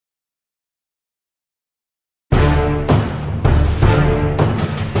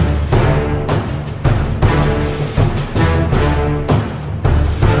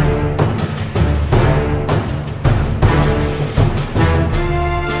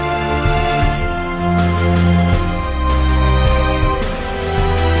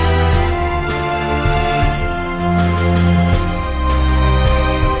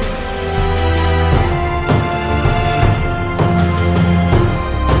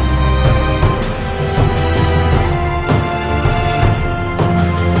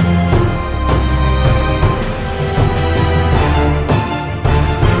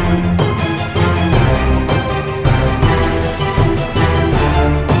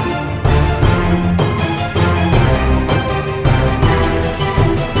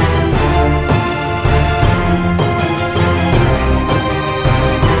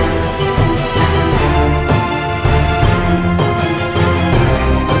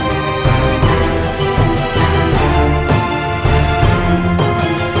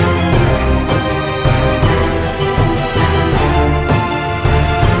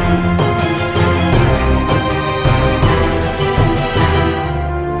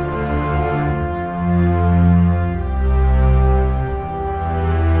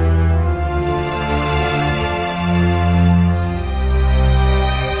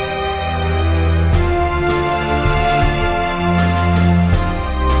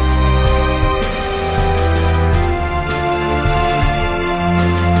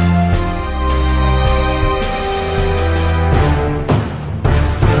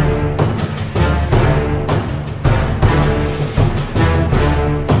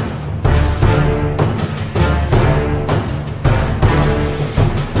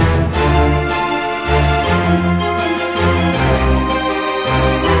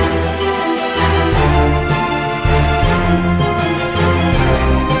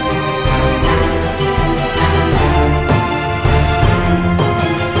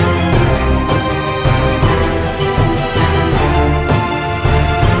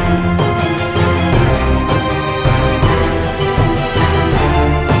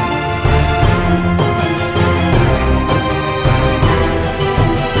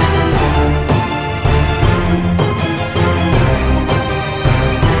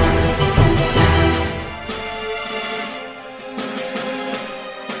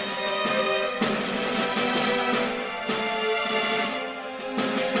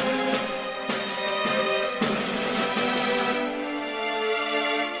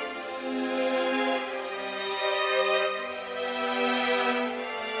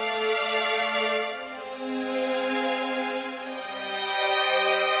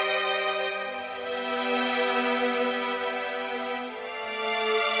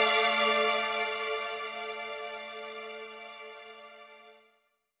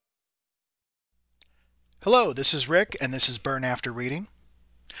Hello, this is Rick, and this is Burn After Reading.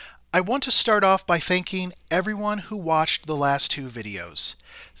 I want to start off by thanking everyone who watched the last two videos.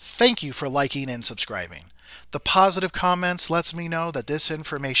 Thank you for liking and subscribing. The positive comments lets me know that this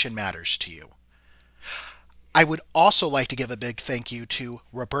information matters to you. I would also like to give a big thank you to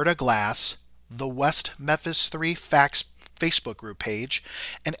Roberta Glass, the West Memphis 3 Facts Facebook group page,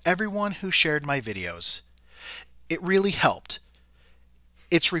 and everyone who shared my videos. It really helped.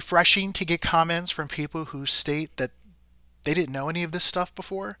 It's refreshing to get comments from people who state that they didn't know any of this stuff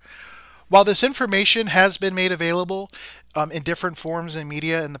before. While this information has been made available in different forms and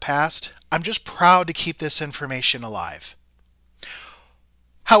media in the past, I'm just proud to keep this information alive.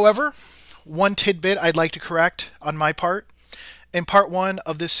 However, one tidbit I'd like to correct on my part. In part one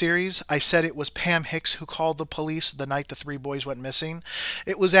of this series, I said it was Pam Hicks who called the police the night the three boys went missing.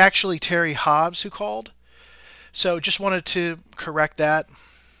 It was actually Terry Hobbs who called. So just wanted to correct that.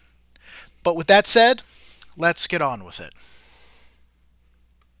 But with that said, let's get on with it.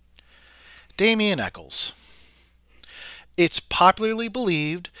 Damien Echols. It's popularly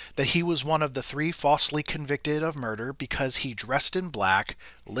believed that he was one of the three falsely convicted of murder because he dressed in black,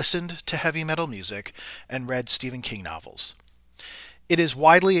 listened to heavy metal music, and read Stephen King novels. It is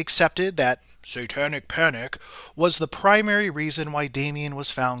widely accepted that satanic panic was the primary reason why Damien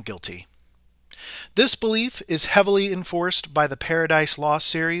was found guilty. This belief is heavily enforced by the Paradise Lost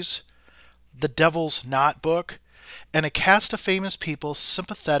series, the Devil's Knot book, and a cast of famous people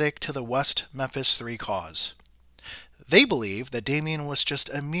sympathetic to the West Memphis 3 cause. They believe that Damien was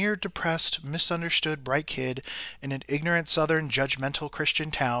just a mere depressed, misunderstood bright kid in an ignorant southern judgmental Christian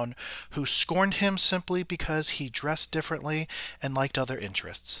town who scorned him simply because he dressed differently and liked other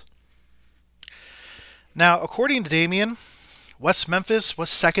interests. Now, according to Damien, West Memphis was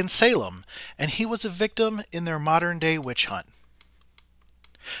second Salem, and he was a victim in their modern-day witch hunt.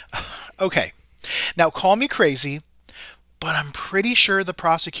 Okay, now call me crazy, but I'm pretty sure the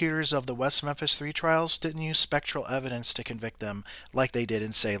prosecutors of the West Memphis 3 trials didn't use spectral evidence to convict them like they did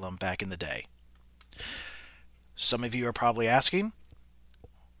in Salem back in the day. Some of you are probably asking,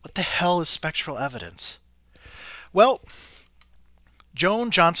 what the hell is spectral evidence? Well,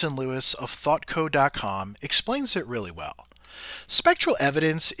 Joan Johnson Lewis of ThoughtCode.com explains it really well. Spectral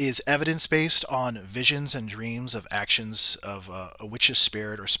evidence is evidence based on visions and dreams of actions of a witch's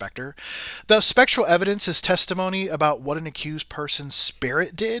spirit or specter. The spectral evidence is testimony about what an accused person's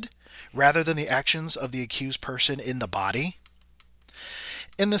spirit did, rather than the actions of the accused person in the body.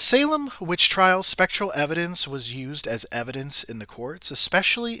 In the Salem witch trials, spectral evidence was used as evidence in the courts,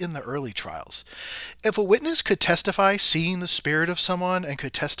 especially in the early trials. If a witness could testify seeing the spirit of someone and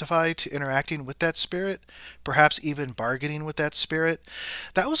could testify to interacting with that spirit, perhaps even bargaining with that spirit,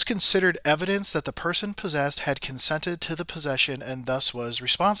 that was considered evidence that the person possessed had consented to the possession and thus was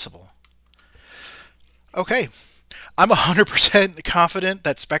responsible. Okay. I'm 100% confident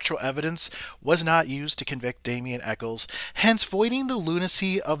that spectral evidence was not used to convict Damien Echols, hence voiding the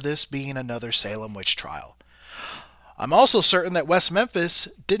lunacy of this being another Salem witch trial. I'm also certain that West Memphis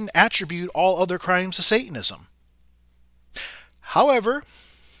didn't attribute all other crimes to Satanism. However,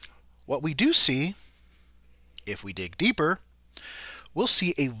 what we do see, if we dig deeper, we'll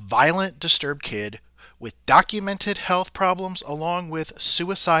see a violent, disturbed kid with documented health problems along with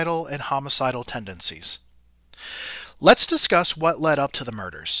suicidal and homicidal tendencies. Let's discuss what led up to the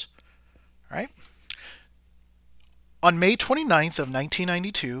murders. All right. On May 29th of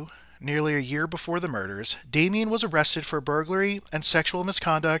 1992, nearly a year before the murders, Damien was arrested for burglary and sexual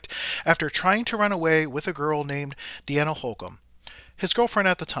misconduct after trying to run away with a girl named Deanna Holcomb, his girlfriend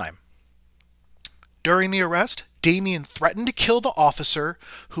at the time. During the arrest, Damien threatened to kill the officer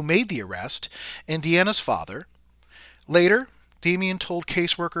who made the arrest and Deanna's father. Later, Damien told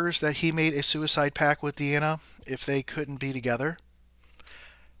caseworkers that he made a suicide pact with Deanna if they couldn't be together.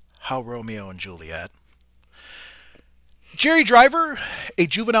 How Romeo and Juliet. Jerry Driver, a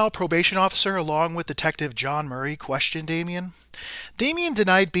juvenile probation officer along with Detective John Murray, questioned Damien. Damien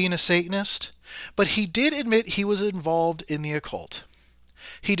denied being a Satanist, but he did admit he was involved in the occult.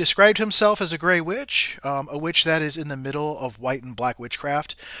 He described himself as a gray witch, a witch that is in the middle of white and black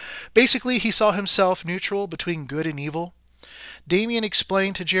witchcraft. Basically, he saw himself neutral between good and evil. Damien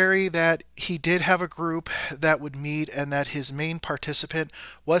explained to Jerry that he did have a group that would meet and that his main participant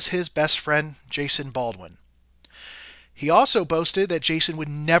was his best friend, Jason Baldwin. He also boasted that Jason would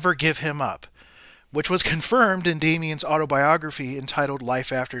never give him up, which was confirmed in Damien's autobiography entitled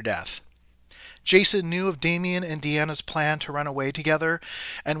Life After Death. Jason knew of Damien and Deanna's plan to run away together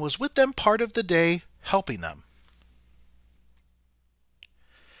and was with them part of the day, helping them.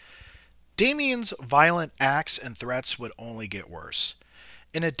 Damien's violent acts and threats would only get worse.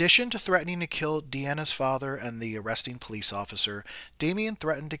 In addition to threatening to kill Deanna's father and the arresting police officer, Damien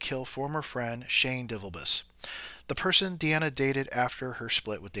threatened to kill former friend Shane Divilbus, the person Deanna dated after her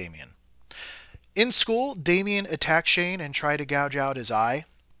split with Damien. In school, Damien attacked Shane and tried to gouge out his eye.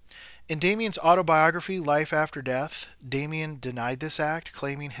 In Damien's autobiography, Life After Death, Damien denied this act,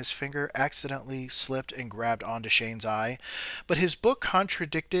 claiming his finger accidentally slipped and grabbed onto Shane's eye, but his book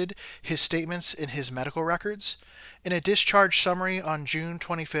contradicted his statements in his medical records. In a discharge summary on June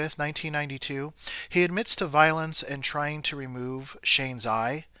 25, 1992, he admits to violence and trying to remove Shane's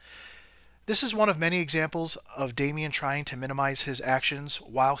eye. This is one of many examples of Damien trying to minimize his actions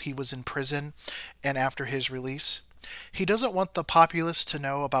while he was in prison and after his release. He doesn't want the populace to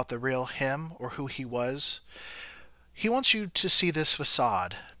know about the real him or who he was. He wants you to see this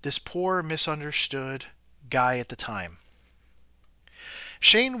facade, this poor, misunderstood guy at the time.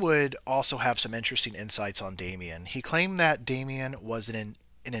 Shane would also have some interesting insights on Damien. He claimed that Damien was an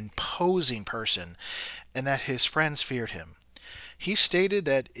imposing person and that his friends feared him. He stated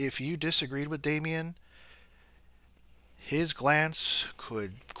that if you disagreed with Damien, his glance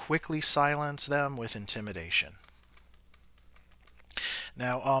could quickly silence them with intimidation.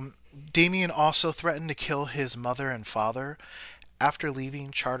 Now, Damien also threatened to kill his mother and father. After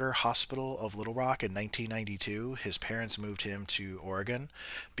leaving Charter Hospital of Little Rock in 1992, his parents moved him to Oregon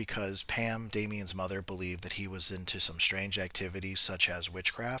because Pam, Damien's mother, believed that he was into some strange activities such as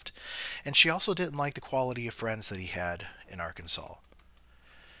witchcraft, and she also didn't like the quality of friends that he had in Arkansas.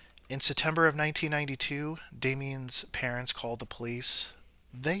 In September of 1992, Damien's parents called the police.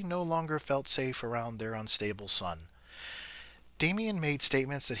 They no longer felt safe around their unstable son. Damien made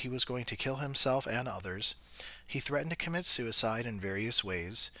statements that he was going to kill himself and others. He threatened to commit suicide in various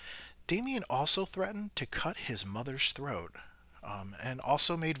ways. Damien also threatened to cut his mother's throat, and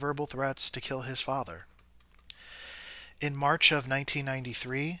also made verbal threats to kill his father. In March of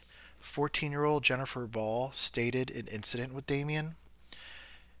 1993, 14-year-old Jennifer Ball stated an incident with Damien.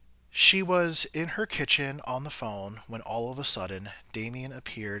 She was in her kitchen on the phone when all of a sudden Damien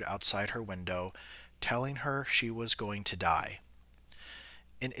appeared outside her window, telling her she was going to die.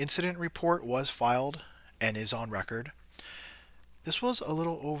 An incident report was filed and is on record. This was a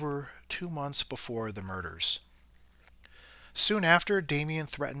little over 2 months before the murders. Soon after Damien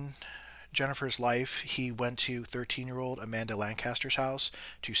threatened Jennifer's life, he went to 13-year-old Amanda Lancaster's house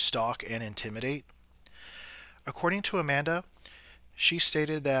to stalk and intimidate. According to Amanda, she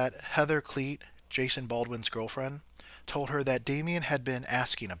stated that Heather Cleet, Jason Baldwin's girlfriend, told her that Damien had been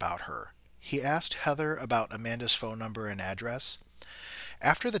asking about her. He asked Heather about Amanda's phone number and address.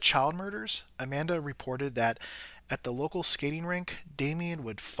 After the child murders, Amanda reported that at the local skating rink, Damien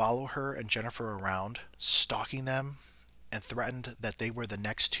would follow her and Jennifer around, stalking them, and threatened that they were the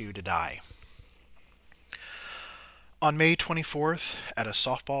next two to die. On May 24th, at a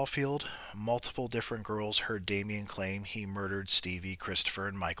softball field, multiple different girls heard Damien claim he murdered Stevie, Christopher,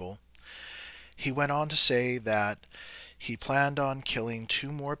 and Michael. He went on to say that he planned on killing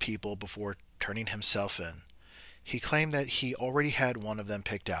 2 more people before turning himself in. He claimed that he already had one of them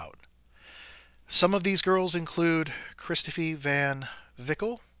picked out. Some of these girls include Christophe Van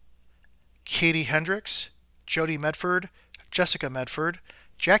Vickel, Katie Hendricks, Jody Medford, Jessica Medford,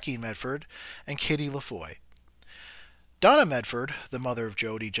 Jackie Medford, and Katie LaFoy. Donna Medford, the mother of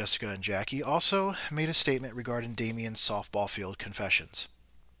Jody, Jessica, and Jackie, also made a statement regarding Damien's softball field confessions.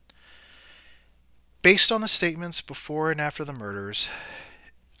 Based on the statements before and after the murders,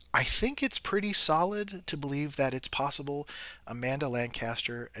 I think it's pretty solid to believe that it's possible Amanda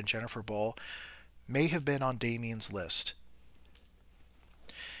Lancaster and Jennifer Ball may have been on Damien's list.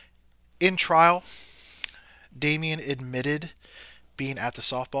 In trial, Damien admitted being at the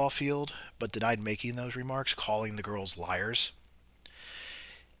softball field, but denied making those remarks, calling the girls liars.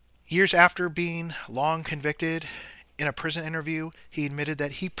 Years after being long convicted, in a prison interview, he admitted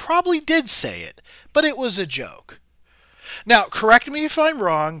that he probably did say it, but it was a joke. Now, correct me if I'm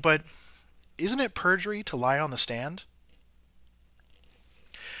wrong, but isn't it perjury to lie on the stand?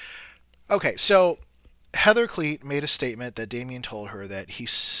 Okay, so Heather Cleet made a statement that Damien told her that he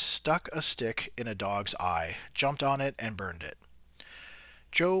stuck a stick in a dog's eye, jumped on it, and burned it.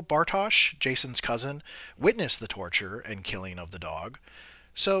 Joe Bartosh, Jason's cousin, witnessed the torture and killing of the dog.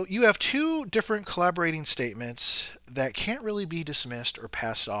 So you have 2 different collaborating statements that can't really be dismissed or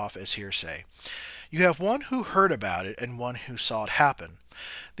passed off as hearsay. You have one who heard about it and one who saw it happen.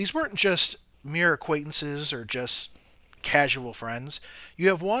 These weren't just mere acquaintances or just casual friends. You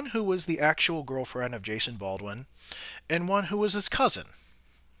have one who was the actual girlfriend of Jason Baldwin and one who was his cousin.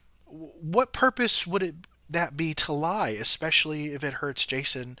 What purpose would that be to lie, especially if it hurts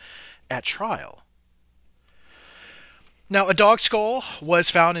Jason at trial? Now, a dog skull was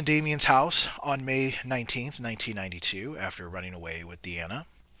found in Damien's house on May 19th, 1992, after running away with Deanna.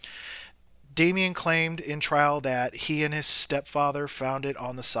 Damien claimed in trial that he and his stepfather found it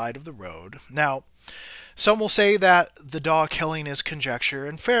on the side of the road. Now, some will say that the dog killing is conjecture,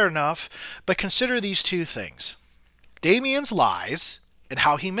 and fair enough, but consider these two things: Damien's lies and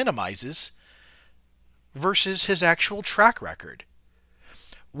how he minimizes versus his actual track record.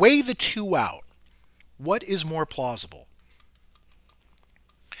 Weigh the two out. What is more plausible?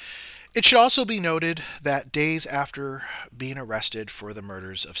 It should also be noted that days after being arrested for the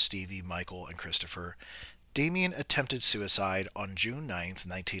murders of Stevie, Michael, and Christopher, Damien attempted suicide on June 9th,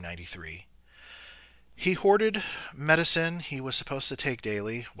 1993. He hoarded medicine he was supposed to take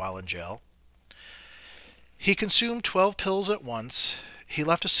daily while in jail. He consumed 12 pills at once. He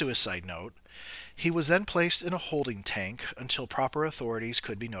left a suicide note. He was then placed in a holding tank until proper authorities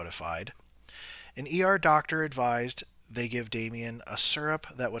could be notified. An ER doctor advised they give Damien a syrup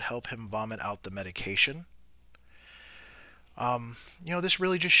that would help him vomit out the medication. This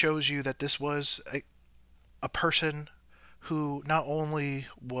really just shows you that this was a person who not only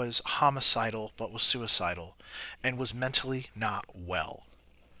was homicidal, but was suicidal and was mentally not well.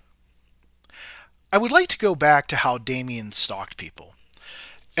 I would like to go back to how Damien stalked people.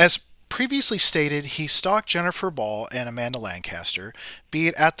 As previously stated, he stalked Jennifer Ball and Amanda Lancaster, be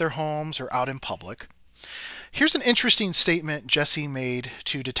it at their homes or out in public. Here's an interesting statement Jesse made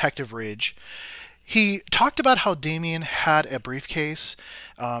to Detective Ridge. He talked about how Damien had a briefcase.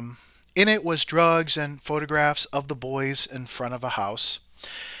 In it was drugs and photographs of the boys in front of a house.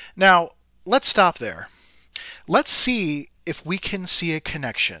 Now, let's stop there. Let's see if we can see a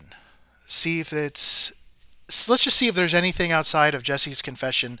connection. Let's just see if there's anything outside of Jesse's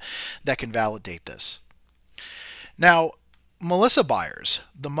confession that can validate this. Now, Melissa Byers,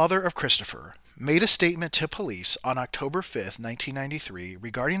 the mother of Christopher, made a statement to police on October 5th, 1993,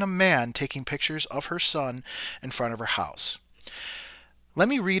 regarding a man taking pictures of her son in front of her house. Let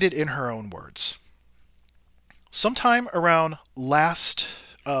me read it in her own words. Sometime around last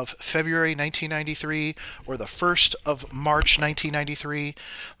of February 1993 or the 1st of March 1993,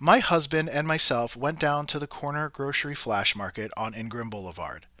 my husband and myself went down to the corner grocery flash market on Ingram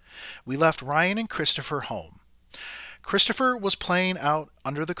Boulevard. We left Ryan and Christopher home. Christopher was playing out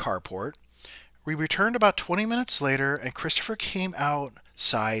under the carport. We returned about 20 minutes later, and Christopher came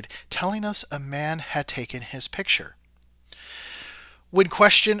outside telling us a man had taken his picture. When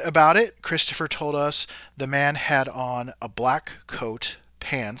questioned about it, Christopher told us the man had on a black coat,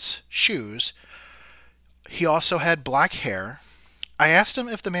 pants, shoes. He also had black hair. I asked him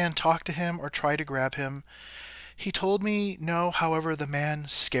if the man talked to him or tried to grab him. He told me no, however, the man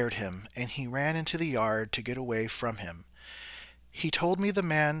scared him, and he ran into the yard to get away from him. He told me the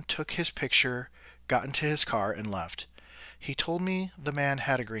man took his picture, got into his car, and left. He told me the man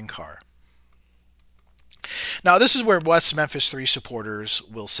had a green car. Now, this is where West Memphis 3 supporters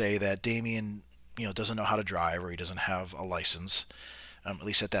will say that Damien, doesn't know how to drive, or he doesn't have a license, at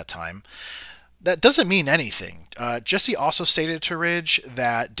least at that time. That doesn't mean anything. Jesse also stated to Ridge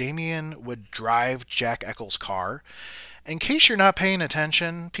that Damien would drive Jack Echols' car. In case you're not paying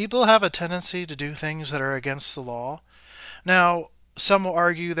attention, people have a tendency to do things that are against the law. Now, some will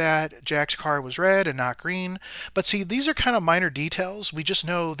argue that Jack's car was red and not green, but see, these are kind of minor details. We just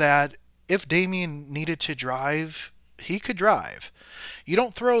know that if Damien needed to drive, he could drive. You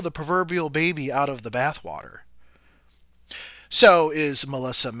don't throw the proverbial baby out of the bathwater. So, is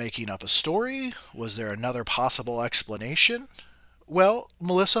Melissa making up a story? Was there another possible explanation? Well,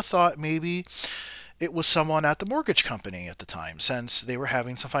 Melissa thought maybe it was someone at the mortgage company at the time, since they were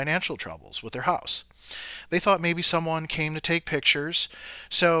having some financial troubles with their house. They thought maybe someone came to take pictures,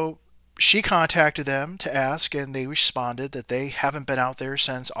 so she contacted them to ask, and they responded that they haven't been out there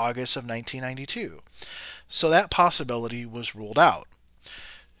since August of 1992. So that possibility was ruled out.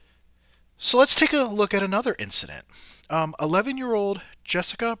 So let's take a look at another incident. 11-year-old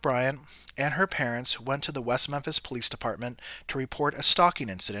Jessica Bryant and her parents went to the West Memphis Police Department to report a stalking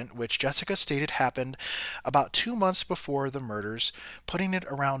incident, which Jessica stated happened about 2 months before the murders, putting it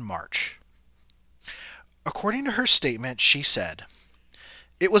around March. According to her statement, she said,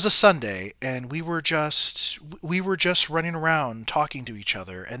 "It was a Sunday, and we were just running around talking to each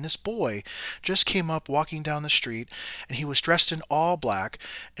other, and this boy just came up walking down the street, and he was dressed in all black,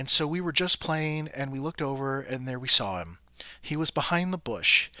 and so we were just playing, and we looked over, and there we saw him. He was behind the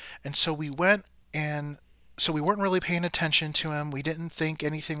bush, and so we went, and so we weren't really paying attention to him. We didn't think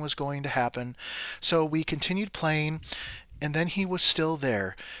anything was going to happen, so we continued playing, and then he was still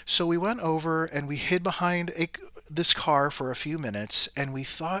there. So we went over, and we hid behind this car for a few minutes, and we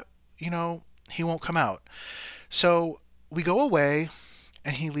thought, he won't come out. So we go away,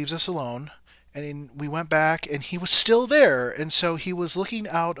 and he leaves us alone. And we went back, and he was still there. And so he was looking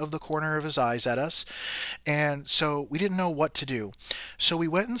out of the corner of his eyes at us. And so we didn't know what to do. So we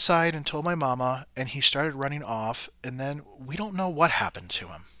went inside and told my mama, and he started running off. And then we don't know what happened to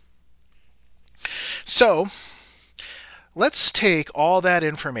him. So let's take all that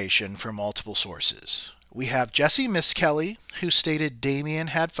information from multiple sources. We have Jesse Miskelly, who stated Damien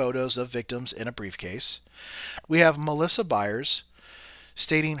had photos of victims in a briefcase. We have Melissa Byers,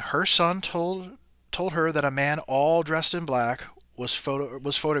 stating her son told her that a man all dressed in black was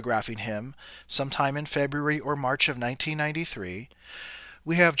photographing him sometime in February or March of 1993.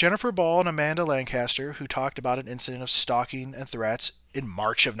 We have Jennifer Ball and Amanda Lancaster, who talked about an incident of stalking and threats in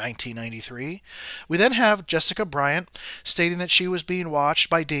March of 1993. We then have Jessica Bryant stating that she was being watched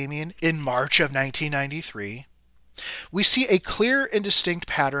by Damien in March of 1993. We see a clear and distinct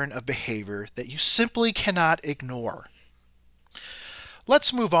pattern of behavior that you simply cannot ignore.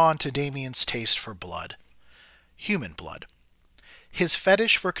 Let's move on to Damien's taste for blood. Human blood. His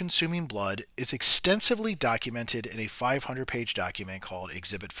fetish for consuming blood is extensively documented in a 500-page document called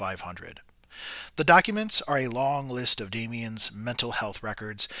Exhibit 500. The documents are a long list of Damien's mental health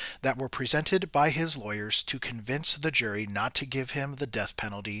records that were presented by his lawyers to convince the jury not to give him the death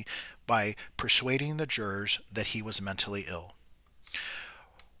penalty by persuading the jurors that he was mentally ill.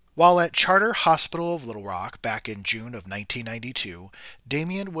 While at Charter Hospital of Little Rock back in June of 1992,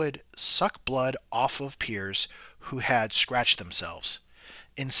 Damien would suck blood off of peers who had scratched themselves.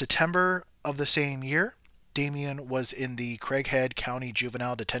 In September of the same year, Damien was in the Craighead County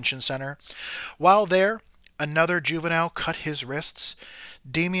Juvenile Detention Center. While there, another juvenile cut his wrists.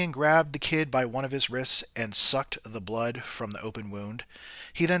 Damien grabbed the kid by one of his wrists and sucked the blood from the open wound.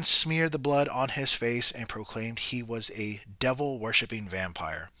 He then smeared the blood on his face and proclaimed he was a devil-worshipping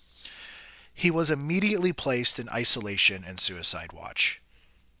vampire. He was immediately placed in isolation and suicide watch.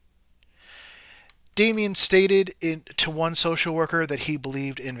 Damien stated to one social worker that he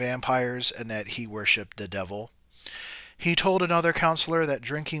believed in vampires and that he worshipped the devil. He told another counselor that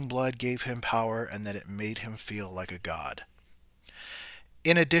drinking blood gave him power and that it made him feel like a god.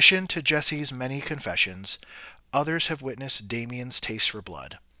 In addition to Jesse's many confessions, others have witnessed Damien's taste for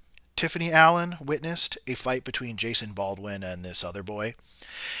blood. Tiffany Allen witnessed a fight between Jason Baldwin and this other boy.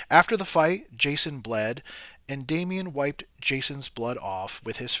 After the fight, Jason bled, and Damien wiped Jason's blood off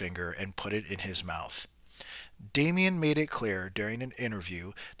with his finger and put it in his mouth. Damien made it clear during an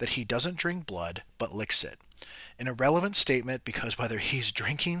interview that he doesn't drink blood, but licks it. An irrelevant statement because whether he's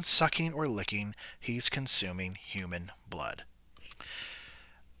drinking, sucking, or licking, he's consuming human blood.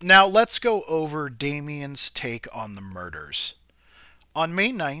 Now let's go over Damien's take on the murders. On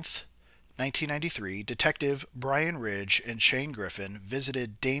May 9th, 1993, Detective Brian Ridge and Shane Griffin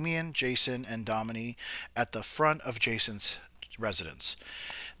visited Damien, Jason, and Dominique at the front of Jason's residence.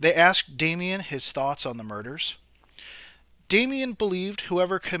 They asked Damien his thoughts on the murders. Damien believed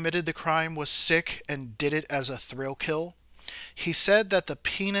whoever committed the crime was sick and did it as a thrill kill. He said that the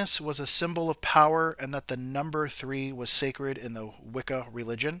penis was a symbol of power and that the number 3 was sacred in the Wicca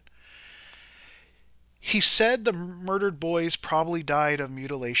religion. He said the murdered boys probably died of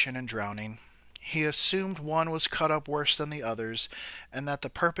mutilation and drowning. He assumed one was cut up worse than the others, and that the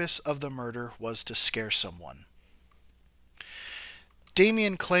purpose of the murder was to scare someone.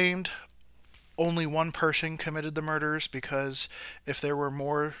 Damien claimed only one person committed the murders because if there were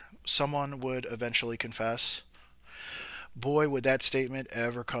more, someone would eventually confess. Boy, would that statement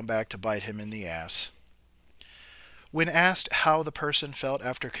ever come back to bite him in the ass. When asked how the person felt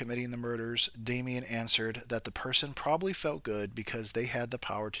after committing the murders, Damien answered that the person probably felt good because they had the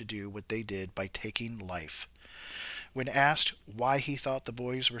power to do what they did by taking life. When asked why he thought the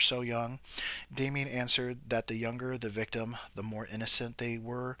boys were so young, Damien answered that the younger the victim, the more innocent they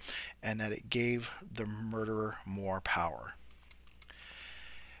were, and that it gave the murderer more power.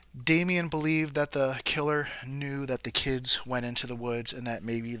 Damien believed that the killer knew that the kids went into the woods and that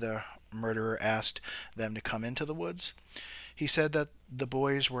maybe the murderer asked them to come into the woods. He said that the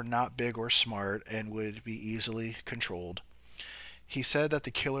boys were not big or smart and would be easily controlled. He said that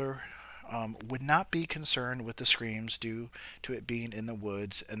the killer would not be concerned with the screams due to it being in the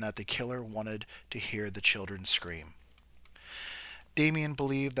woods and that the killer wanted to hear the children scream. Damien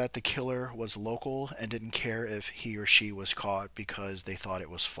believed that the killer was local and didn't care if he or she was caught because they thought it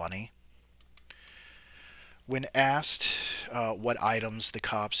was funny. When asked what items the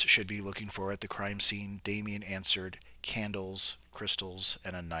cops should be looking for at the crime scene, Damien answered candles, crystals,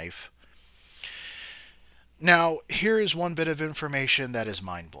 and a knife. Now, here is one bit of information that is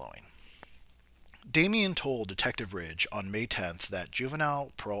mind-blowing. Damien told Detective Ridge on May 10th that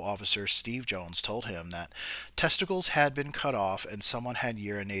juvenile parole officer Steve Jones told him that testicles had been cut off and someone had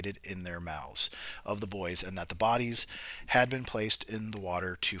urinated in their mouths of the boys and that the bodies had been placed in the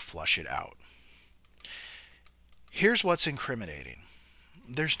water to flush it out. Here's what's incriminating.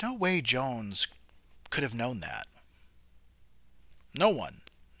 There's no way Jones could have known that. No one.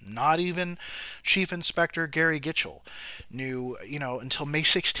 Not even Chief Inspector Gary Gitchell knew, until May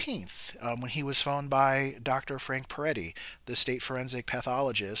 16th when he was phoned by Dr. Frank Peretti, the state forensic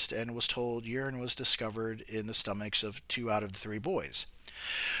pathologist, and was told urine was discovered in the stomachs of 2 out of the 3 boys.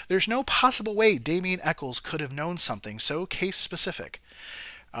 There's no possible way Damien Echols could have known something so case-specific.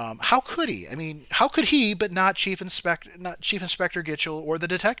 How could he? I mean, how could he, but not Chief Inspector Gitchell or the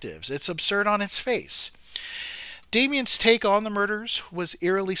detectives? It's absurd on its face. Damien's take on the murders was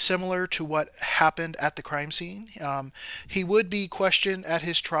eerily similar to what happened at the crime scene. He would be questioned at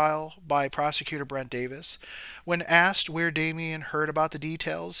his trial by prosecutor Brent Davis. When asked where Damien heard about the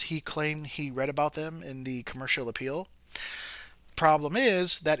details, he claimed he read about them in the commercial appeal. Problem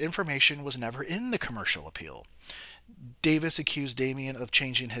is, that information was never in the commercial appeal. Davis accused Damien of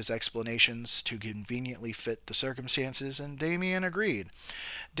changing his explanations to conveniently fit the circumstances, and Damien agreed.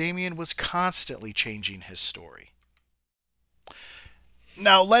 Damien was constantly changing his story.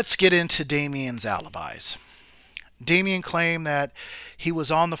 Now let's get into Damien's alibis. Damien claimed that he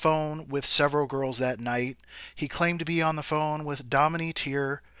was on the phone with several girls that night. He claimed to be on the phone with Dominique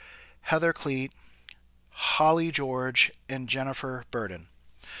Tier, Heather Cleet, Holly George, and Jennifer Burden.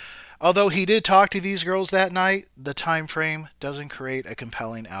 Although he did talk to these girls that night, the time frame doesn't create a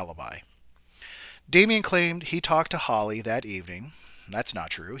compelling alibi. Damien claimed he talked to Holly that evening. That's not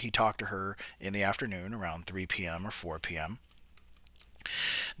true. He talked to her in the afternoon around 3 p.m. or 4 p.m.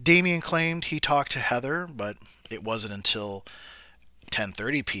 Damien claimed he talked to Heather, but it wasn't until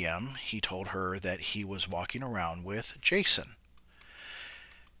 10:30 p.m. he told her that he was walking around with Jason.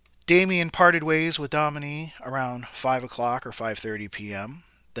 Damien parted ways with Dominique around 5 o'clock or 5:30 p.m.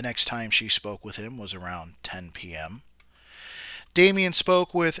 The next time she spoke with him was around 10 p.m. Damien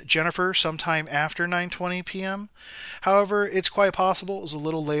spoke with Jennifer sometime after 9:20 p.m. However, it's quite possible it was a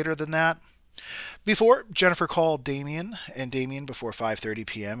little later than that. Before, Jennifer called Damien before 5:30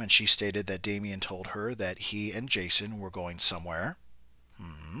 p.m. and she stated that Damien told her that he and Jason were going somewhere.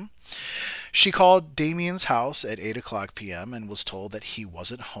 She called Damien's house at 8 o'clock p.m. and was told that he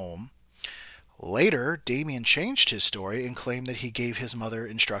wasn't home. Later, Damien changed his story and claimed that he gave his mother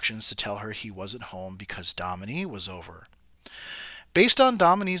instructions to tell her he wasn't home because Dominique was over. Based on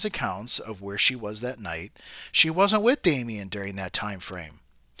Dominique's accounts of where she was that night, she wasn't with Damien during that time frame.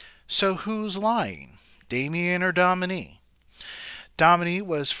 So who's lying, Damien or Dominique? Dominique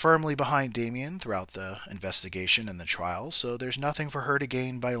was firmly behind Damien throughout the investigation and the trial, so there's nothing for her to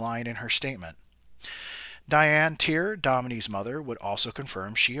gain by lying in her statement. Diane Tier, Dominique's mother, would also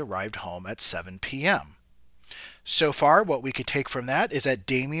confirm she arrived home at 7 p.m. So far, what we could take from that is that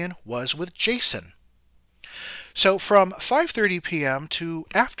Damien was with Jason. So from 5:30 p.m. to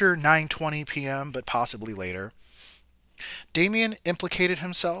after 9:20 p.m., but possibly later, Damien implicated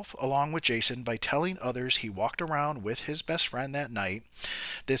himself along with Jason by telling others he walked around with his best friend that night.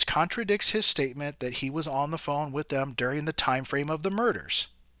 This contradicts his statement that he was on the phone with them during the time frame of the murders.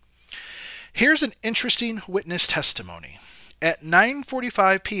 Here's an interesting witness testimony. At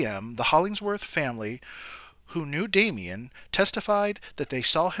 9:45 p.m., the Hollingsworth family, who knew Damien, testified that they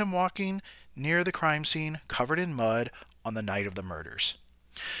saw him walking near the crime scene covered in mud on the night of the murders.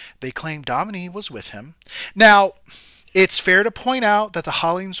 They claimed Dominique was with him. Now, it's fair to point out that the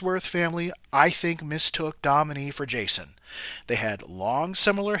Hollingsworth family, I think, mistook Dominique for Jason. They had long,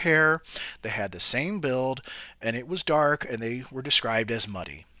 similar hair, they had the same build, and it was dark, and they were described as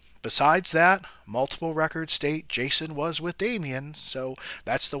muddy. Besides that, multiple records state Jason was with Damien, so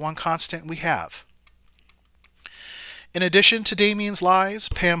that's the one constant we have. In addition to Damien's lies,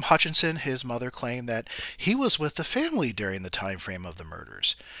 Pam Hutchinson, his mother, claimed that he was with the family during the time frame of the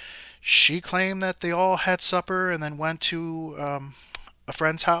murders. She claimed that they all had supper and then went to a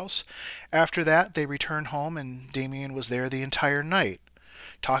friend's house. After that, they returned home and Damien was there the entire night,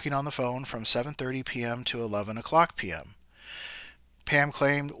 talking on the phone from 7:30 p.m. to 11 o'clock p.m. Pam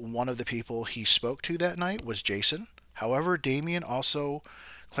claimed one of the people he spoke to that night was Jason. However, Damien also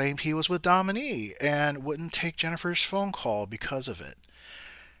claimed he was with Dominique and wouldn't take Jennifer's phone call because of it.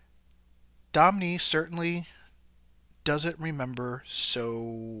 Dominique certainly doesn't remember,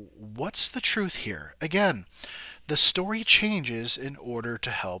 so what's the truth here? Again, the story changes in order to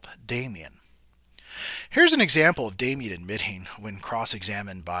help Damien. Here's an example of Damien admitting when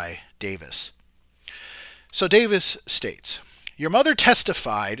cross-examined by Davis. So Davis states, Your mother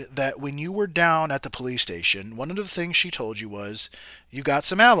testified that when you were down at the police station, one of the things she told you was you got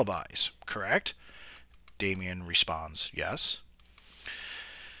some alibis, correct? Damien responds, yes.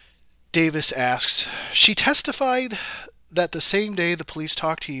 Davis asks, she testified that the same day the police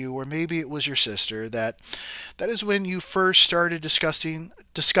talked to you, or maybe it was your sister, that is when you first started discussing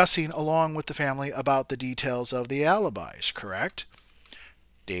along with the family about the details of the alibis, correct?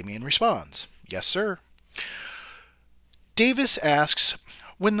 Damien responds, yes, sir. Davis asks,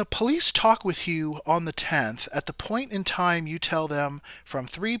 when the police talk with you on the 10th, at the point in time you tell them from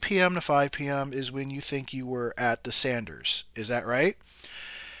 3 p.m. to 5 p.m. is when you think you were at the Sanders. Is that right?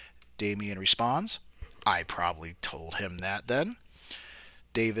 Damien responds, I probably told him that then.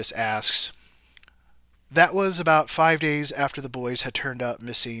 Davis asks, that was about 5 days after the boys had turned up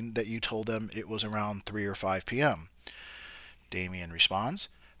missing that you told them it was around 3 or 5 p.m. Damien responds,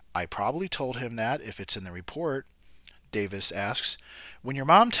 I probably told him that if it's in the report. Davis asks, when your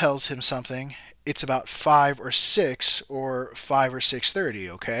mom tells him something, it's about 5 or 6 or 5 or 6:30,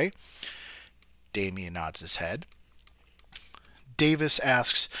 okay? Damien nods his head. Davis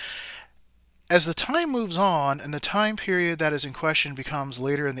asks, as the time moves on and the time period that is in question becomes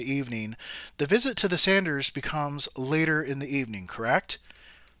later in the evening, the visit to the Sanders becomes later in the evening, correct?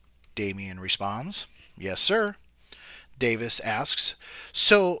 Damien responds, yes, sir. Davis asks,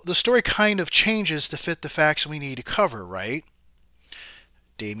 so the story kind of changes to fit the facts we need to cover, right?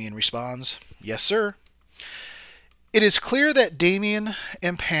 Damien responds, yes, sir. It is clear that Damien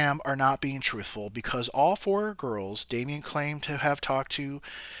and Pam are not being truthful because all 4 girls Damien claimed to have talked to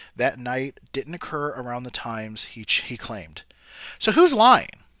that night didn't occur around the times he claimed. So who's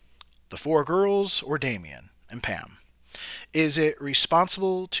lying? The 4 girls or Damien and Pam? Is it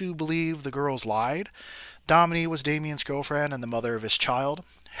responsible to believe the girls lied? Dominique was Damien's girlfriend and the mother of his child.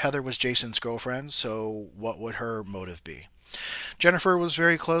 Heather was Jason's girlfriend, so what would her motive be? Jennifer was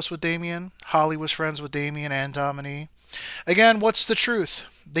very close with Damien. Holly was friends with Damien and Dominique. Again, what's the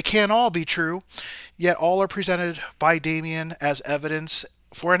truth? They can't all be true, yet all are presented by Damien as evidence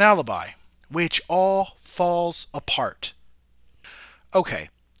for an alibi, which all falls apart. Okay,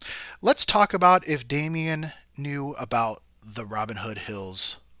 let's talk about if Damien knew about the Robin Hood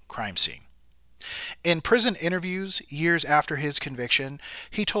Hills crime scene. In prison interviews years after his conviction,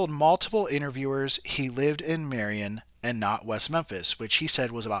 he told multiple interviewers he lived in Marion and not West Memphis, which he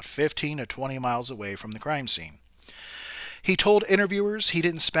said was about 15 to 20 miles away from the crime scene. He told interviewers he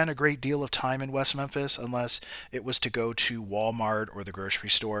didn't spend a great deal of time in West Memphis unless it was to go to Walmart or the grocery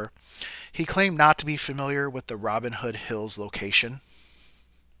store. He claimed not to be familiar with the Robin Hood Hills location.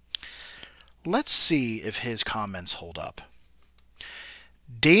 Let's see if his comments hold up.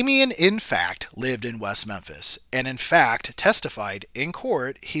 Damien, in fact, lived in West Memphis, and in fact testified in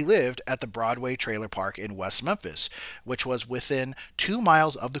court he lived at the Broadway Trailer Park in West Memphis, which was within 2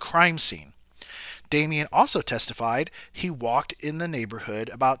 miles of the crime scene. Damien also testified he walked in the neighborhood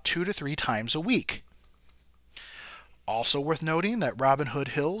about 2 to 3 times a week. Also worth noting that Robin Hood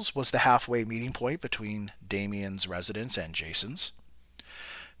Hills was the halfway meeting point between Damien's residence and Jason's.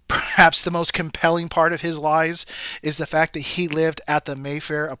 Perhaps the most compelling part of his lies is the fact that he lived at the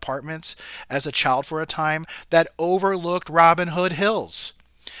Mayfair Apartments as a child for a time that overlooked Robin Hood Hills.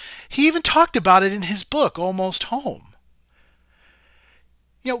 He even talked about it in his book, Almost Home.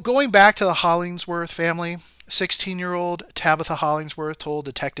 Going back to the Hollingsworth family, 16-year-old Tabitha Hollingsworth told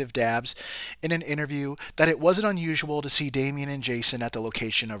Detective Dabbs in an interview that it wasn't unusual to see Damien and Jason at the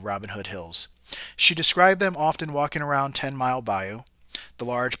location of Robin Hood Hills. She described them often walking around 10 Mile Bayou, the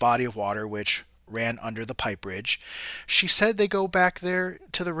large body of water which ran under the pipe bridge. She said they go back there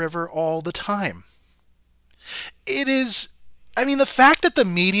to the river all the time. The fact that the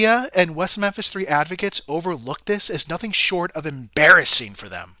media and West Memphis 3 advocates overlooked this is nothing short of embarrassing for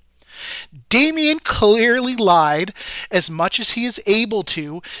them. Damien clearly lied as much as he is able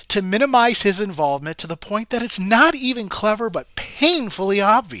to minimize his involvement to the point that it's not even clever but painfully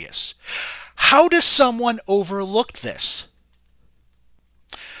obvious. How does someone overlook this?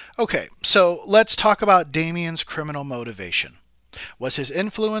 Okay, so let's talk about Damien's criminal motivation. Was his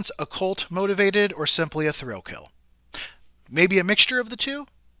influence occult motivated or simply a thrill kill? Maybe a mixture of the two?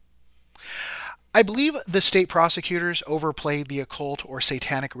 I believe the state prosecutors overplayed the occult or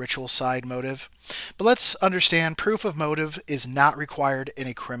satanic ritual side motive, but let's understand proof of motive is not required in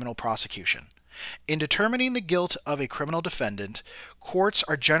a criminal prosecution. In determining the guilt of a criminal defendant, courts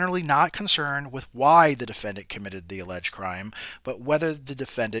are generally not concerned with why the defendant committed the alleged crime, but whether the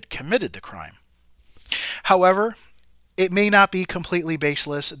defendant committed the crime. However, it may not be completely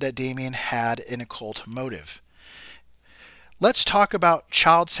baseless that Damien had an occult motive. Let's talk about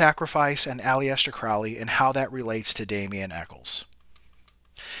child sacrifice and Aleister Crowley and how that relates to Damien Echols.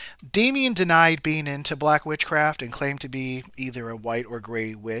 Damien denied being into black witchcraft and claimed to be either a white or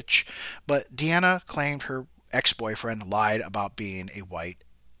gray witch, but Deanna claimed her ex-boyfriend lied about being a white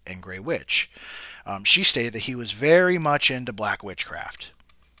and gray witch. She stated that he was very much into black witchcraft.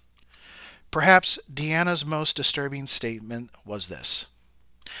 Perhaps Deanna's most disturbing statement was this: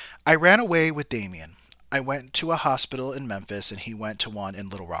 I ran away with Damien. I went to a hospital in Memphis and he went to one in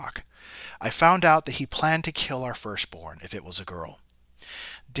Little Rock. I found out that he planned to kill our firstborn if it was a girl.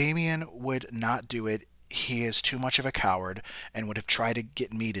 Damien would not do it. He is too much of a coward and would have tried to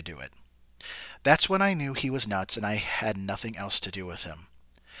get me to do it. That's when I knew he was nuts and I had nothing else to do with him.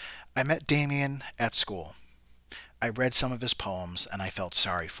 I met Damien at school. I read some of his poems and I felt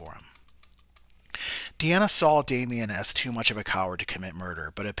sorry for him. Deanna saw Damien as too much of a coward to commit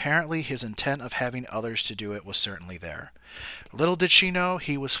murder, but apparently his intent of having others to do it was certainly there. Little did she know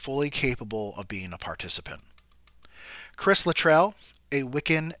he was fully capable of being a participant. Chris Luttrell, a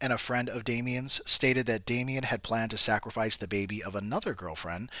Wiccan and a friend of Damien's, stated that Damien had planned to sacrifice the baby of another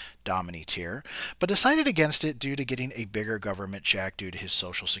girlfriend, Dominique Tier, but decided against it due to getting a bigger government check due to his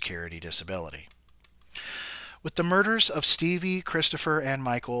Social Security disability. With the murders of Stevie, Christopher, and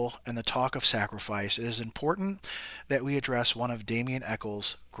Michael, and the talk of sacrifice, it is important that we address one of Damien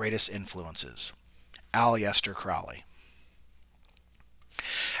Echols' greatest influences, Aleister Crowley.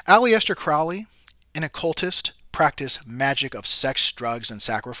 Aleister Crowley, an occultist, practiced magic of sex, drugs, and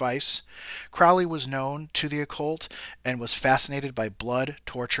sacrifice. Crowley was known to the occult and was fascinated by blood,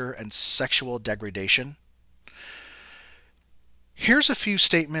 torture, and sexual degradation. Here's a few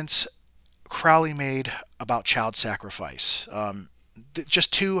statements Crowley made about child sacrifice.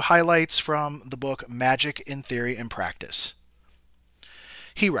 Just two highlights from the book Magic in Theory and Practice.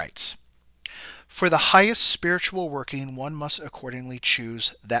 He writes, "For the highest spiritual working, one must accordingly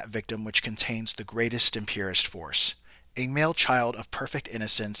choose that victim which contains the greatest and purest force. A male child of perfect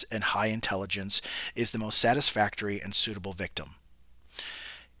innocence and high intelligence is the most satisfactory and suitable victim."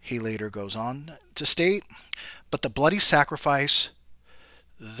 He later goes on to state, "But the bloody sacrifice,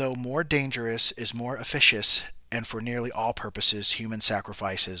 though more dangerous, is more efficacious, and for nearly all purposes human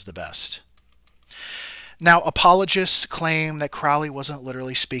sacrifice is the best." Now, apologists claim that Crowley wasn't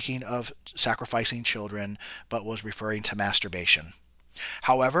literally speaking of sacrificing children, but was referring to masturbation.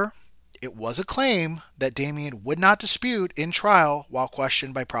 However, it was a claim that Damien would not dispute in trial while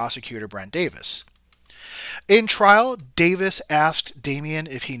questioned by prosecutor Brent Davis. In trial, Davis asked Damien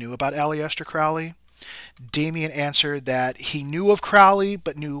if he knew about Aleister Crowley. Damien answered that he knew of Crowley,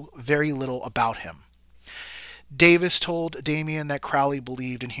 but knew very little about him. Davis told Damien that Crowley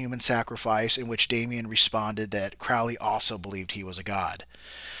believed in human sacrifice, in which Damien responded that Crowley also believed he was a god.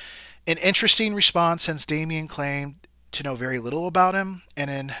 An interesting response, since Damien claimed to know very little about him, and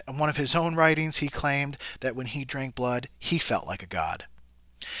in one of his own writings he claimed that when he drank blood, he felt like a god.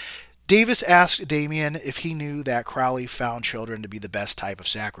 Davis asked Damien if he knew that Crowley found children to be the best type of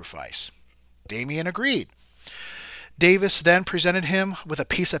sacrifice. Damien agreed. Davis then presented him with a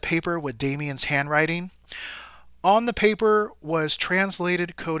piece of paper with Damien's handwriting. On the paper was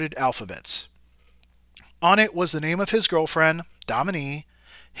translated coded alphabets. On it was the name of his girlfriend, Dominique,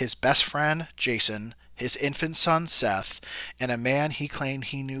 his best friend, Jason, his infant son, Seth, and a man he claimed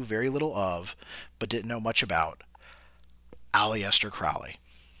he knew very little of, but didn't know much about, Aleister Crowley.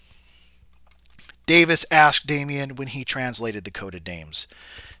 Davis asked Damien when he translated the coded names.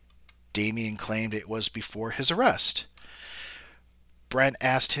 Damien claimed it was before his arrest. Brent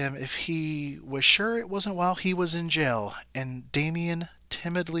asked him if he was sure it wasn't while he was in jail, and Damien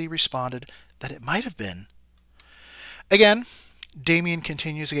timidly responded that it might have been. Again, Damien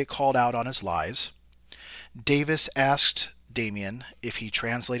continues to get called out on his lies. Davis asked Damien if he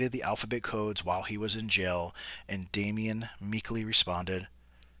translated the alphabet codes while he was in jail, and Damien meekly responded,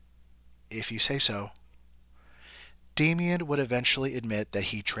 "If you say so." Damien would eventually admit that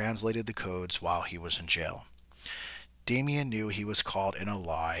he translated the codes while he was in jail. Damien knew he was caught in a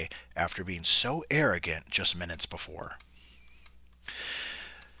lie after being so arrogant just minutes before.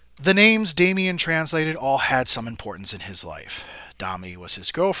 The names Damien translated all had some importance in his life. Dominique was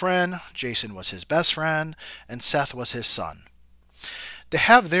his girlfriend, Jason was his best friend, and Seth was his son. To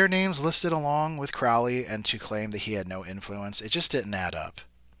have their names listed along with Crowley and to claim that he had no influence, it just didn't add up.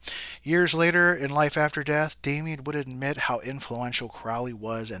 Years later, in Life After Death, Damien would admit how influential Crowley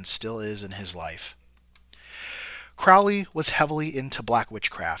was and still is in his life. Crowley was heavily into black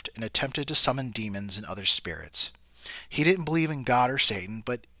witchcraft and attempted to summon demons and other spirits. He didn't believe in God or Satan,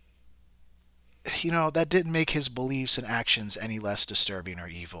 but that didn't make his beliefs and actions any less disturbing or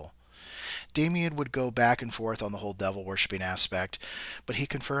evil. Damien would go back and forth on the whole devil worshipping aspect, but he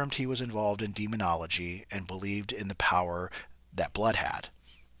confirmed he was involved in demonology and believed in the power that blood had,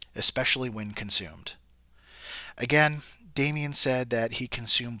 especially when consumed. Again, Damien said that he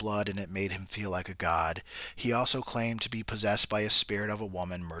consumed blood and it made him feel like a god. He also claimed to be possessed by a spirit of a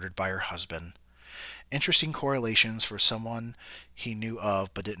woman murdered by her husband. Interesting correlations for someone he knew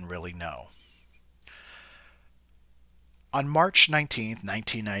of but didn't really know. On March 19,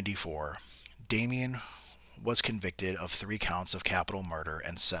 1994, Damien was convicted of 3 counts of capital murder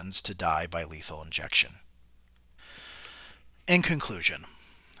and sentenced to die by lethal injection. In conclusion,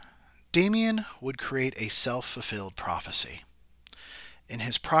 Damien would create a self-fulfilled prophecy. In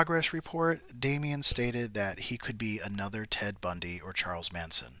his progress report, Damien stated that he could be another Ted Bundy or Charles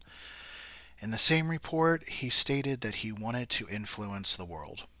Manson. In the same report, he stated that he wanted to influence the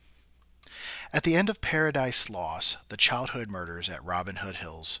world. At the end of Paradise Lost, the childhood murders at Robin Hood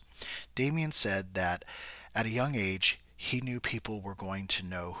Hills, Damien said that at a young age, he knew people were going to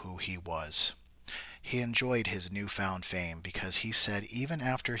know who he was. He enjoyed his newfound fame because he said even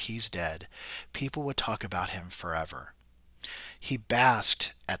after he's dead, people would talk about him forever. He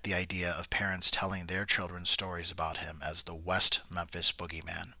basked at the idea of parents telling their children stories about him as the West Memphis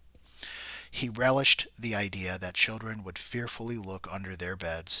boogeyman. He relished the idea that children would fearfully look under their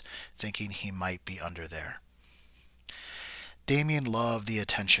beds, thinking he might be under there. Damien loved the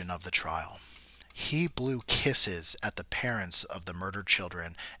attention of the trial. He blew kisses at the parents of the murdered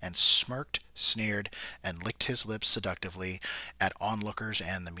children and smirked, sneered, and licked his lips seductively at onlookers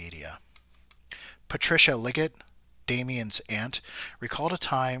and the media. Patricia Liggett, Damien's aunt, recalled a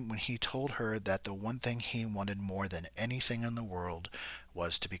time when he told her that the one thing he wanted more than anything in the world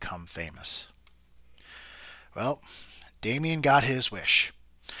was to become famous. Well, Damien got his wish.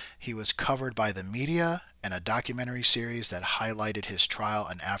 He was covered by the media and a documentary series that highlighted his trial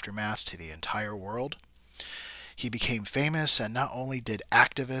and aftermath to the entire world. He became famous, and not only did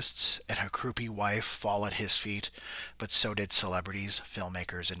activists and a groupie wife fall at his feet, but so did celebrities,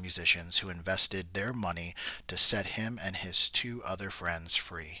 filmmakers, and musicians who invested their money to set him and his 2 other friends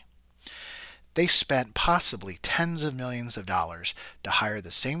free. They spent possibly tens of millions of dollars to hire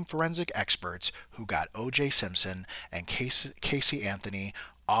the same forensic experts who got O.J. Simpson and Casey Anthony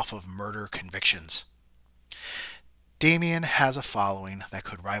off of murder convictions. Damien has a following that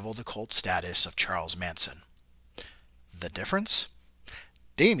could rival the cult status of Charles Manson. The difference?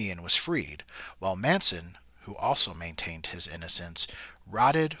 Damien was freed, while Manson, who also maintained his innocence,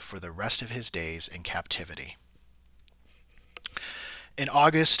 rotted for the rest of his days in captivity. In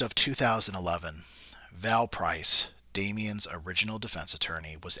August of 2011, Val Price, Damien's original defense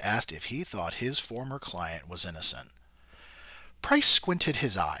attorney, was asked if he thought his former client was innocent. Price squinted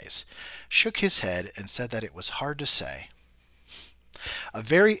his eyes, shook his head, and said that it was hard to say. A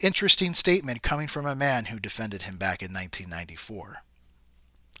very interesting statement coming from a man who defended him back in 1994.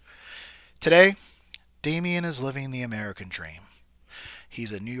 Today, Damien is living the American dream.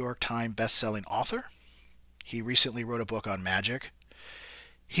 He's a New York Times best-selling author. He recently wrote a book on magic.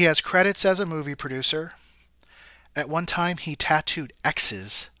 He has credits as a movie producer. At one time, he tattooed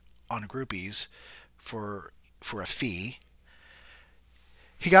X's on groupies for a fee.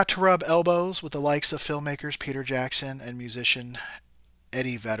 He got to rub elbows with the likes of filmmakers Peter Jackson and musician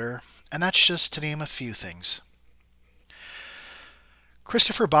Eddie Vedder, and that's just to name a few things.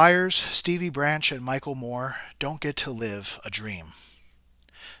 Christopher Byers, Stevie Branch, and Michael Moore don't get to live a dream.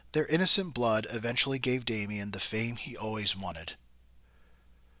 Their innocent blood eventually gave Damien the fame he always wanted.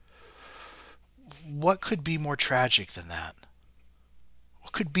 What could be more tragic than that?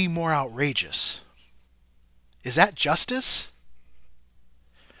 What could be more outrageous? Is that justice?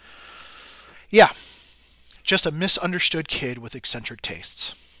 Yeah, just a misunderstood kid with eccentric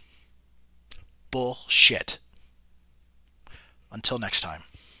tastes. Bullshit. Until next time.